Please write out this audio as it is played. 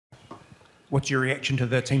What's your reaction to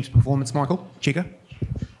the team's performance, Michael Cheika?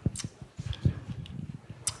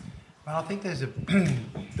 Well, I think there's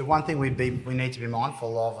the one thing we need to be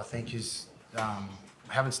mindful of, I think, is we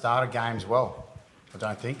haven't started games well, I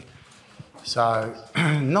don't think. So,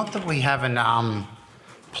 not that we haven't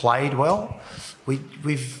played well,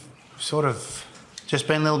 we've sort of just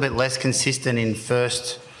been a little bit less consistent in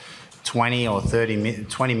first 20 or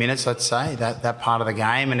 20 minutes, let's say, that part of the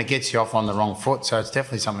game, and it gets you off on the wrong foot. So it's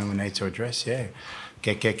definitely something we need to address, yeah.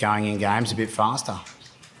 Get going in games a bit faster.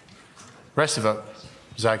 Rest of it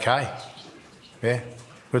was okay. Yeah,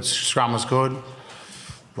 good scrum was good.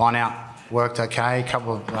 Line out worked okay, a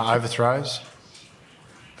couple of overthrows.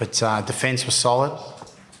 But defence was solid.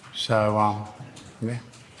 So, yeah.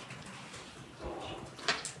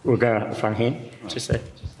 We'll go up the front here. Just there.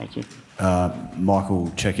 Thank you. Michael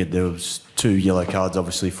Cheika, there was 2 yellow cards,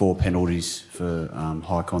 obviously 4 penalties for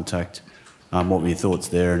high contact. What were your thoughts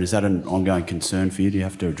there? And is that an ongoing concern for you? Do you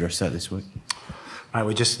have to address that this week? Mate,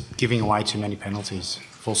 we're just giving away too many penalties,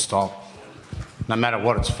 full stop. No matter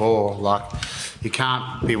what it's for, like, you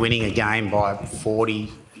can't be winning a game by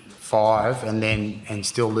 45 and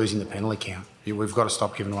still losing the penalty count. We've got to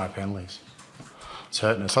stop giving away penalties. It's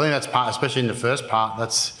hurting us. I think that's part, especially in the first part,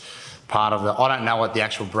 that's part of the... I don't know what the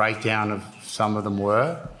actual breakdown of some of them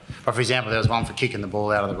were. But, for example, there was one for kicking the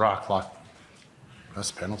ball out of the ruck. Like,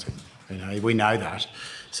 that's a penalty. You know, we know that.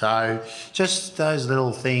 So just those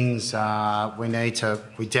little things we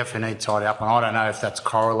definitely need to tidy up. And I don't know if that's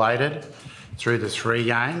correlated through the 3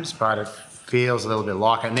 games, but it feels a little bit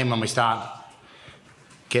like it. And then when we start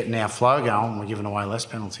getting our flow going, we're giving away less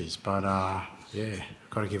penalties. But, yeah,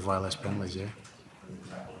 got to give away less penalties, yeah.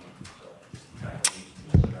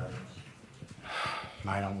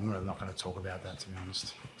 Mate, I'm really not going to talk about that, to be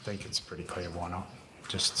honest. I think it's pretty clear why not.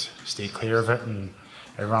 Just steer clear of it and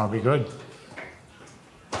everyone will be good.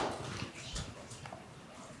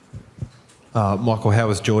 Michael, how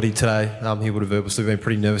was Geordie today? He would have obviously been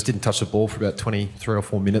pretty nervous, didn't touch the ball for about 23 or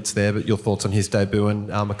 4 minutes there, but your thoughts on his debut and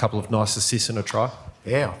a couple of nice assists and a try?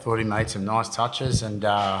 Yeah, I thought he made some nice touches and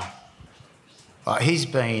he's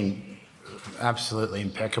been absolutely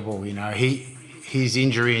impeccable, you know. His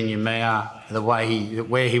injury in Yumea,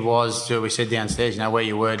 where he was, we said downstairs, you know, where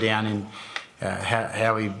you were down in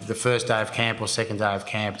the first day of camp or second day of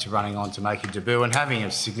camp to running on to make his debut and having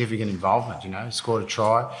a significant involvement, you know, scored a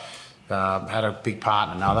try, had a big part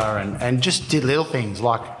in another and just did little things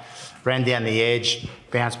like ran down the edge,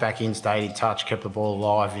 bounced back in, stayed in touch, kept the ball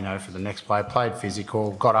alive, you know, for the next play, played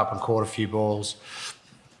physical, got up and caught a few balls.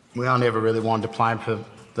 We only ever really wanted to play him for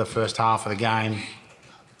the first half of the game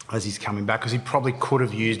as he's coming back, because he probably could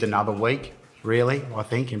have used another week, really, I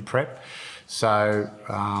think, in prep. So,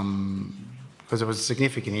 because it was a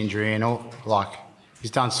significant injury and all, like,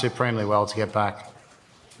 he's done supremely well to get back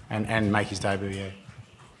and make his debut, yeah.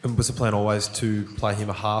 And was the plan always to play him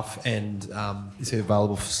a half and is he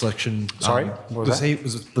available for selection? Sorry? What was that?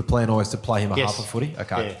 Was the plan always to play him a Yes. half of footy?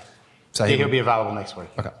 Okay. Yeah. So he'll be available next week.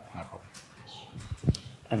 Okay. No problem.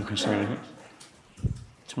 I have a question over here.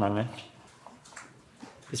 To my left.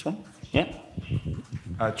 This one? Yeah.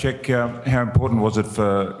 Check, how important was it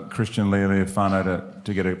for Christian Lealiifano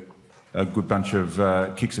to get a good bunch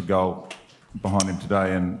of kicks at goal behind him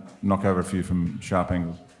today and knock over a few from sharp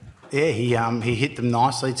angles? Yeah, he hit them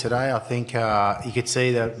nicely today. I think you could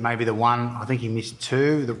see that maybe the one, I think he missed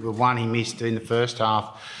 2, the one he missed in the first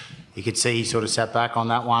half, you could see he sort of sat back on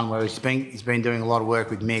that one where he's been doing a lot of work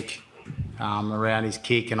with Mick around his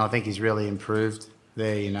kick, and I think he's really improved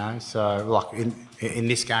there, you know. So, like in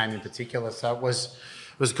this game in particular, so it was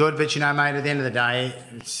good. But, you know, mate, at the end of the day,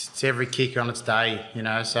 it's every kick on its day, you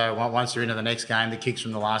know. So once you're into the next game, the kicks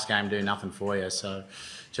from the last game do nothing for you. So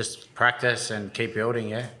just practice and keep building,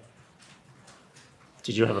 yeah.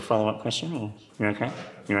 Did you have a follow-up question or you're okay?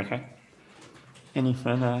 You're okay? Any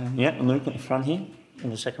further? Yeah, Luke at the front here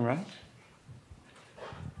in the second row.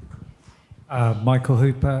 Michael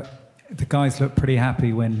Hooper, the guys looked pretty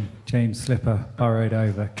happy when James Slipper burrowed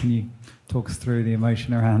over. Can you talk us through the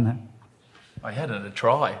emotion around that? I had a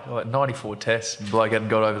try, like 94 tests, and bloke hadn't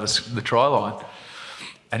got over the try line.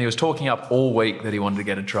 And he was talking up all week that he wanted to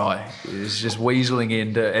get a try. He was just weaseling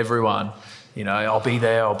into everyone, you know, I'll be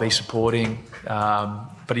there, I'll be supporting.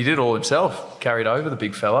 But he did it all himself, carried over the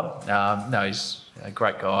big fella. No, he's a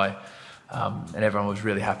great guy. And everyone was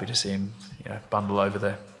really happy to see him, you know, bundle over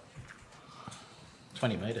there.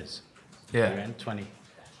 20 metres. Yeah. Around 20.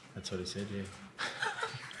 That's what he said, yeah.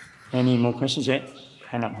 Any more questions yet?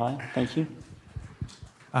 Hand up high. Thank you.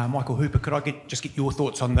 Michael Hooper, could I just get your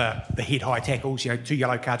thoughts on the head-high tackles? 2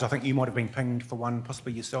 yellow cards. I think you might have been pinged for one,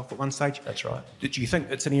 possibly yourself at one stage. That's right. Did you think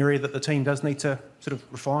it's an area that the team does need to sort of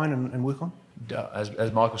refine and work on?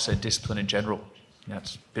 As Michael said, discipline in general.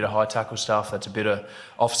 It's a bit of high tackle stuff. That's a bit of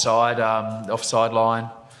offside line.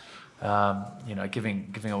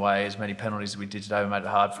 Giving away as many penalties as we did today, we made it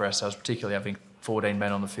hard for ourselves, particularly having 14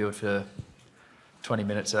 men on the field for 20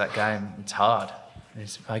 minutes of that game. It's hard.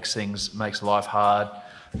 It makes life hard.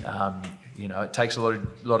 It takes a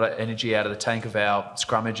lot of energy out of the tank of our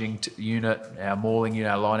scrummaging unit, our mauling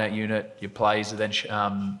unit, our line-out unit. Your plays are then you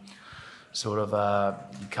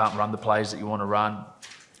can't run the plays that you want to run.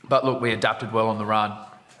 But look, we adapted well on the run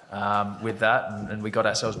with that, and we got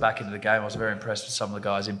ourselves back into the game. I was very impressed with some of the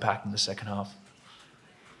guys' impact in the second half.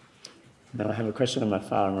 Now I have a question on my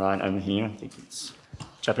far right over here. I think it's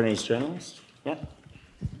Japanese journalist. Yeah.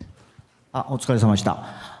 お疲れ様でした。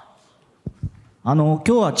今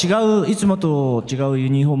日は違う、いつもと違うユ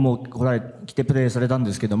ニフォームを着てプレーされたん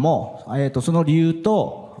ですけども、その理由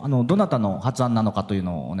と、どなたの発案なのかという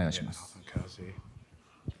のをお願いします。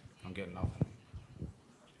I'm getting nothing.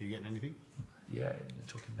 Are you getting anything? Yeah,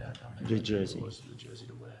 talking about The jersey. The jersey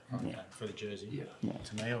to wear. Yeah. For the jersey? Yeah.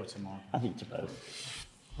 To me or to mine? I think to both.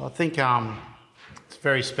 I think it's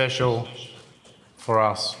very special for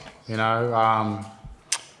us.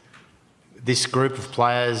 This group of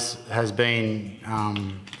players has been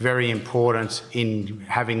very important in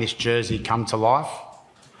having this jersey come to life,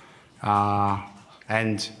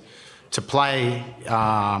 and to play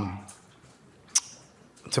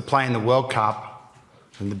in the World Cup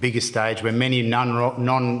and the biggest stage where many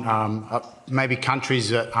maybe countries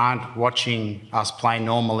that aren't watching us play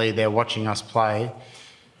normally, they're watching us play.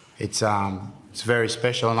 It's very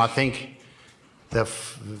special, and I think the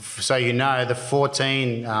 14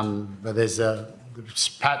 there's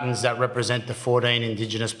patterns that represent the 14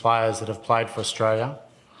 Indigenous players that have played for Australia,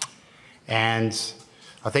 and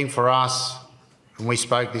I think for us, and we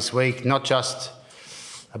spoke this week, not just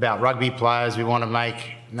about rugby players, we want to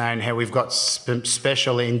make known how we've got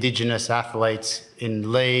special Indigenous athletes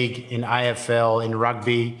in league, in AFL, in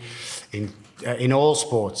rugby, in all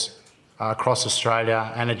sports across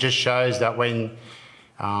Australia, and it just shows that when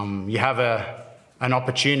you have an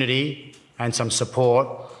opportunity and some support,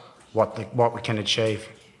 what we can achieve.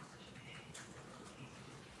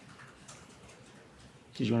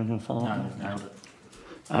 Did you want to follow up? No, nailed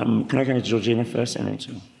it. Can I go to Georgina first and then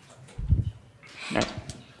to... No.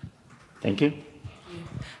 Thank you.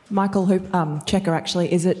 Michael Cheika,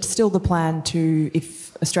 actually, is it still the plan to,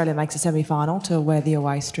 if Australia makes a semi-final, to wear the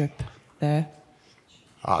away strip there?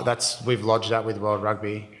 We've lodged that with World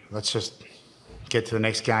Rugby. Let's just get to the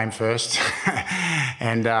next game first.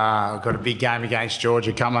 And we've got a big game against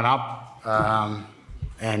Georgia coming up,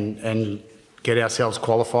 and get ourselves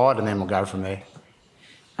qualified, and then we'll go from there.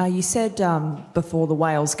 You said before the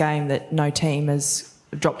Wales game that no team has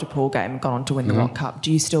dropped a pool game and gone on to win the World Cup.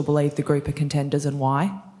 Do you still believe the group are contenders, and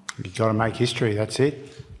why? You've got to make history, that's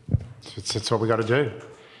it. That's what we've got to do.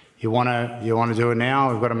 You want to do it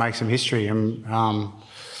now, we've got to make some history. And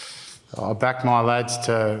I back my lads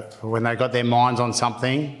to, when they got their minds on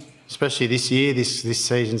something, especially this year, this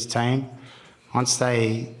season's team, once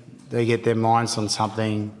they get their minds on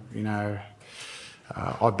something,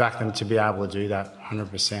 I back them to be able to do that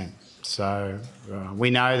 100%. So we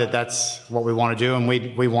know that that's what we want to do, and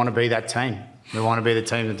we want to be that team. We want to be the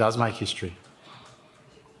team that does make history.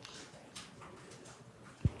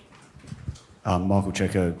 Michael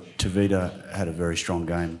Cheika, Tavita had a very strong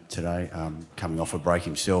game today, coming off a break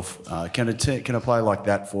himself. Can a player like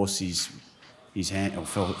that force his hand, or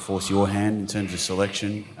force your hand in terms of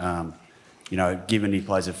selection? Given he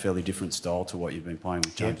plays a fairly different style to what you've been playing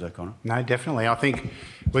with James O'Connor? No, definitely. I think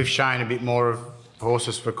we've shown a bit more of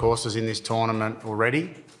horses for courses in this tournament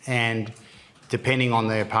already, and depending on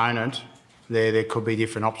the opponent, there could be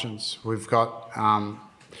different options. We've got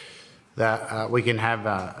we can have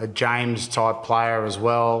a James type player as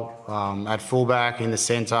well at fullback in the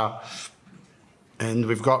centre, and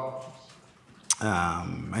we've got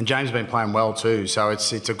and James has been playing well too, so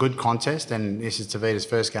it's a good contest, and this is Tavita's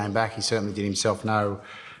first game back. He certainly did himself no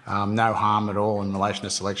harm at all in relation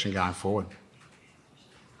to selection going forward.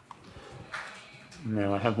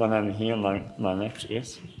 Now I have one over here on my left,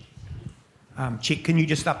 yes. Chick, can you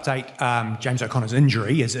just update James O'Connor's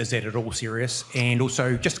injury? Is that at all serious? And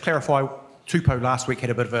also, just to clarify, Tupou last week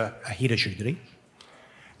had a bit of a head issue, did he?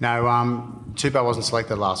 No, Tupou wasn't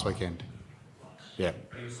selected last weekend. Yeah.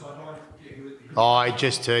 He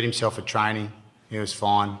just hurt himself at training. He was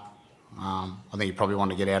fine. I think he probably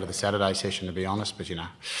wanted to get out of the Saturday session, to be honest, but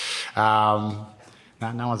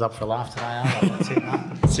No one's up for a laugh today, are they? That's it,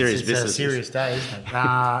 no? Serious It's a business. serious day, isn't it?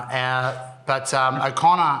 But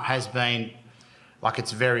O'Connor has been, like,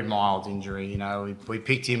 it's a very mild injury. You know, we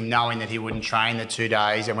picked him knowing that he wouldn't train the 2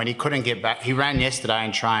 days, and when he couldn't get back, he ran yesterday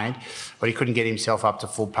and trained, but he couldn't get himself up to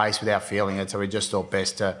full pace without feeling it, so we just thought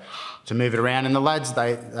best to move it around. And the lads,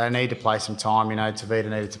 they need to play some time. You know, Tavita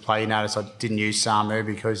needed to play. You notice I didn't use Samu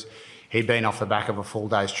because he'd been off the back of a full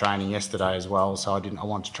day's training yesterday as well, so I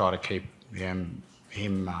wanted to try to keep him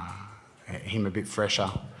a bit fresher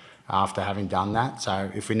after having done that. So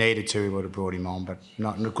if we needed to, we would have brought him on, but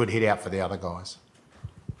not a good hit out for the other guys.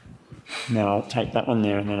 Now I'll take that one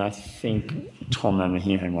there, and then I think Tom over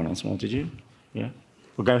here had one as well. Did you? Yeah.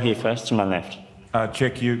 We'll go here first to my left.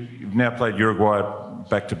 Check, you've now played Uruguay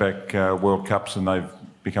back-to-back World Cups, and they've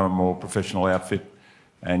become a more professional outfit,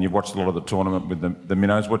 and you've watched a lot of the tournament with the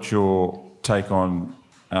Minnows. What's your take on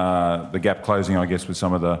the gap closing, I guess, with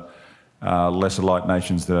some of the lesser light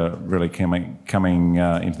nations that are really coming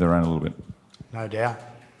into their own a little bit? No doubt.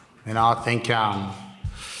 And I think I'm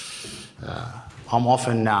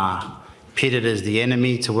often pitted as the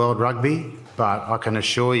enemy to World Rugby, but I can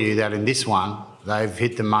assure you that in this one, they've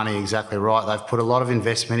hit the money exactly right. They've put a lot of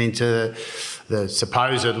investment into the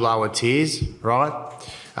supposed lower tiers, right?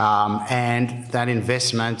 And that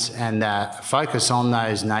investment and that focus on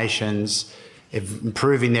those nations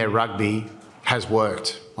improving their rugby has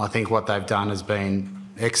worked. I think what they've done has been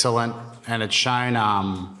excellent, and it's shown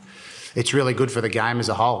it's really good for the game as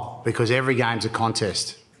a whole, because every game's a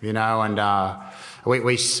contest, you know, and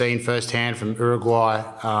we've seen firsthand from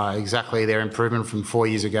Uruguay exactly their improvement from 4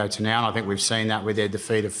 years ago to now, and I think we've seen that with their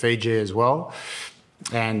defeat of Fiji as well.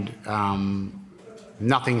 And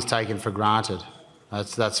nothing's taken for granted,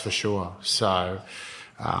 that's for sure. So,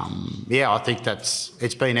 yeah, I think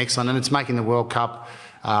it's been excellent, and it's making the World Cup,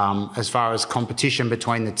 as far as competition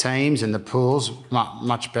between the teams and the pools,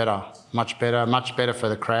 much better for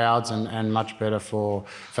the crowds, and much better for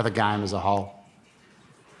the game as a whole.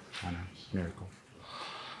 I know, miracle.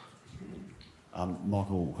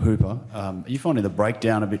 Michael Hooper, are you finding the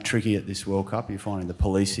breakdown a bit tricky at this World Cup? Are you finding the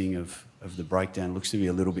policing of the breakdown looks to be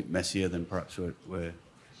a little bit messier than perhaps we're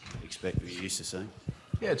used to seeing?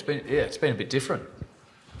 Yeah, it's been a bit different.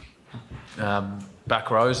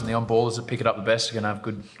 Back rows and the on-ballers that pick it up the best are going to have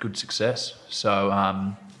good success. So,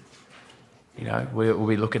 you know, we'll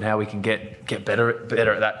be looking how we can get better at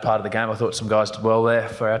that part of the game. I thought some guys did well there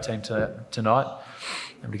for our team tonight,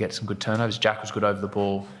 and we get some good turnovers. Jack was good over the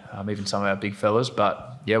ball, even some of our big fellas.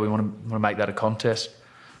 But yeah, we want to make that a contest.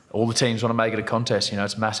 All the teams want to make it a contest. You know,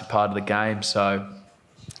 it's a massive part of the game. So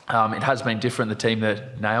it has been different. The team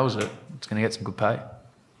that nails it, it's going to get some good pay.